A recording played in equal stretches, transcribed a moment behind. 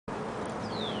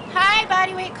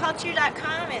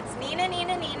MyBodyWeightCulture.com. It's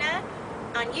NinaNinaNina.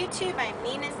 On YouTube, I'm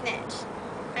NinasNiche.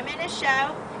 I'm in a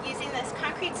show using this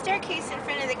concrete staircase in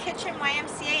front of the Kitchen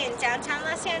YMCA in downtown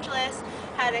Los Angeles,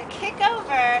 how to kick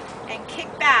over and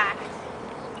kick back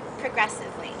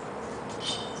progressively.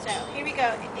 So here we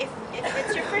go. If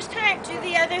it's your first time, do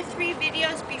the other 3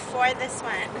 videos before this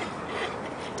one.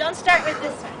 Don't start with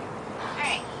this one.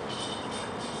 Alright.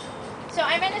 So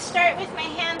I'm going to start with my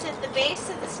hands at the base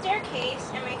of the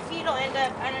staircase, and my feet will end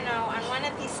up, I don't know, on one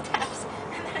of these steps,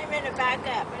 and then I'm going to back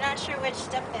up. I'm not sure which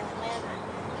step they'll land on.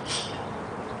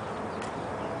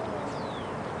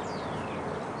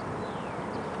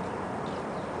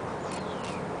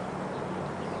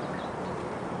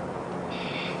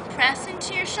 Press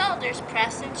into your shoulders,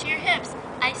 press into your hips.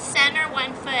 I center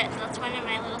one foot. That's one of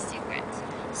my little secrets.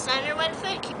 Center one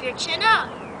foot, keep your chin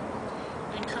up,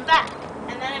 and come back.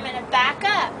 And then I'm going to back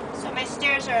up. So my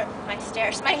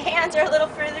hands are a little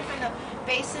further from the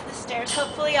base of the stairs.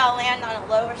 Hopefully I'll land on a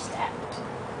lower step.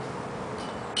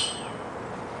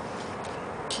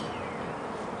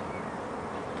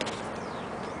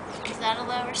 Is that a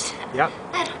lower step? Yep.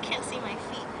 I can't see my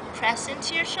feet. Press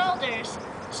into your shoulders,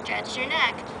 stretch your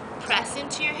neck, press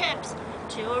into your hips.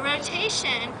 Do a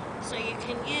rotation so you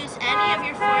can use any of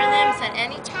your forelimbs at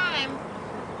any time.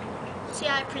 See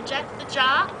how I project the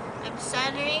jaw? I'm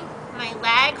centering my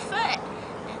lag foot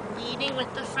and leading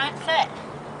with the front foot.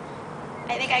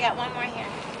 I think I got one more here.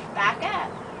 Back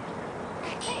up.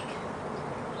 I think.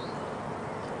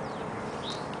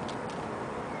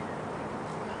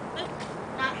 Oop,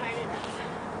 not hard enough.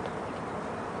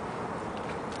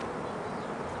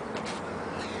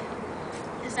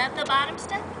 Is that the bottom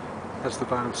step? That's the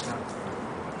bottom step.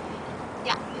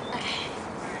 Yeah. Okay.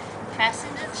 Press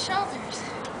into the shoulders.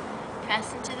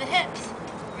 Press into the hips.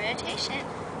 Rotation,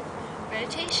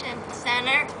 rotation,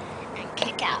 center, and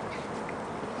kick out.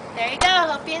 There you go.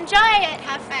 Hope you enjoy it.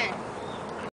 Have fun.